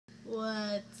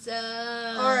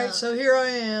Alright, so here I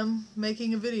am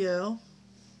making a video.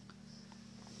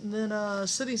 And then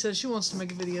Sydney says she wants to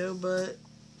make a video, but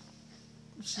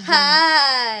she's doing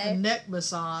a neck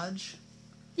massage.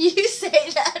 You say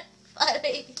that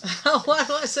funny. Why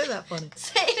do I say that funny?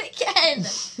 Say it again.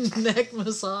 Neck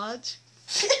massage.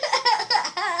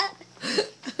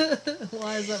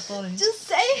 Why is that funny? Just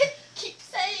say it. Keep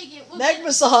saying it. Neck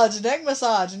massage, neck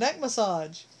massage, neck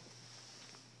massage.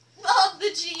 Mom,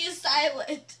 the G is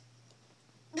silent.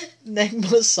 Neck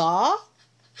massage?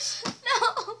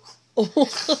 No.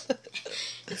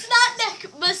 It's not neck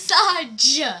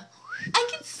massage. I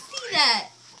can see that.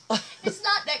 It's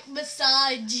not neck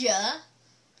massage.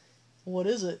 What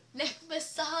is it? Neck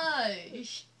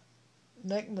massage.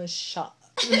 Neck massage.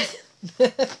 No,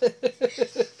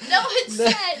 it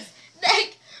says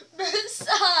neck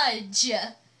massage.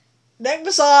 Neck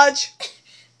massage.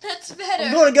 That's better.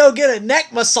 I'm going to go get a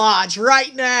neck massage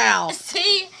right now.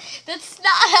 See, that's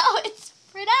not how it's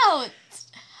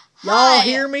pronounced. Y'all Hi.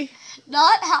 hear me?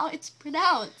 Not how it's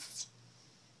pronounced.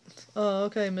 Oh,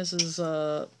 okay, Mrs.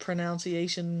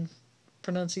 Pronunciation.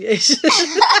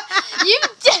 You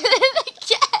did it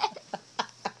again.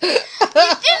 You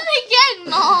did it again,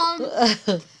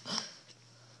 Mom.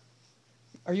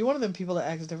 Are you one of them people that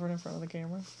acts different in front of the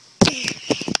camera?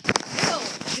 No,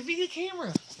 give me the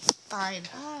camera. Fine.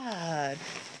 God.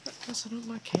 Messing up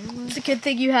my camera. It's a good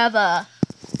thing you have a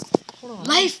Hold on.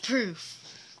 life proof.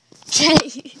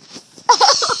 Okay.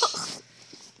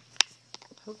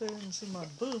 Hope they didn't see my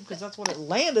boob, because that's what it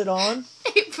landed on.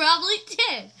 It probably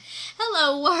did.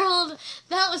 Hello, world.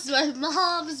 That was my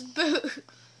mom's boob.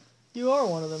 You are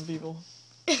one of them people.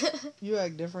 You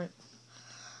act different.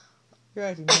 You're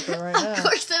acting different right now. Of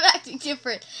course I'm acting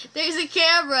different. There's a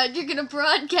camera and you're going to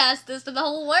broadcast this to the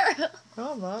whole world.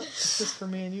 No, I'm not. It's just for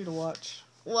me and you to watch.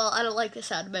 Well, I don't like the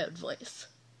sound of my own voice.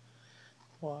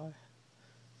 Why?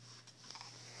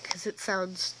 Because it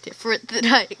sounds different than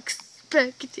I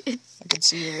expected. I can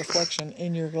see your reflection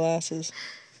in your glasses.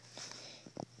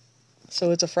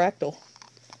 So it's a fractal.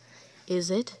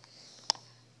 Is it?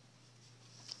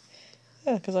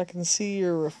 Yeah, because I can see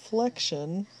your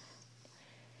reflection.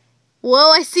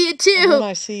 Whoa, I see it too. And then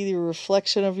I see the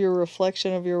reflection of your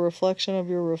reflection of your reflection of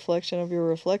your reflection of your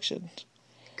reflection. It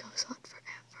goes on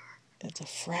forever. It's a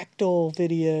fractal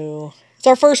video. It's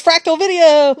our first fractal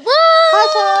video! Woo!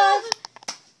 High five!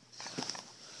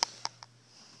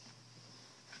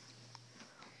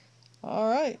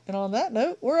 Alright, and on that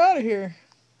note, we're out of here.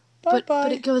 Bye-bye.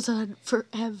 But it goes on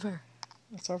forever.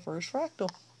 That's our first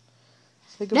fractal.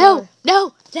 Say goodbye.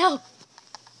 No!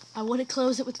 I want to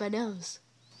close it with my nose.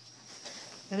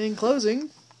 And in closing,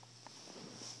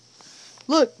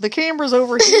 look, the camera's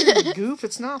over here, you goof.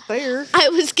 It's not there. I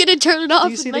was going to turn it off Do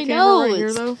you with see my the camera nose. right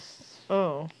here, though?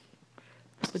 Oh.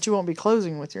 But you won't be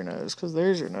closing with your nose, because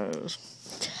there's your nose.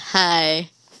 Hi.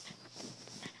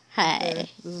 Okay,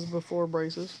 this is before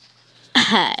braces.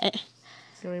 Hi.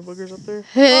 Got any boogers up there?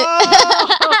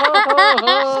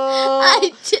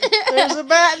 I did. There's a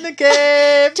bat in the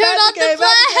cave. Turn on the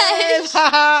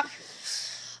flash.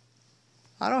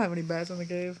 I don't have any bats in the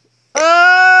cave.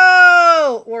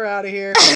 Oh! We're out of here.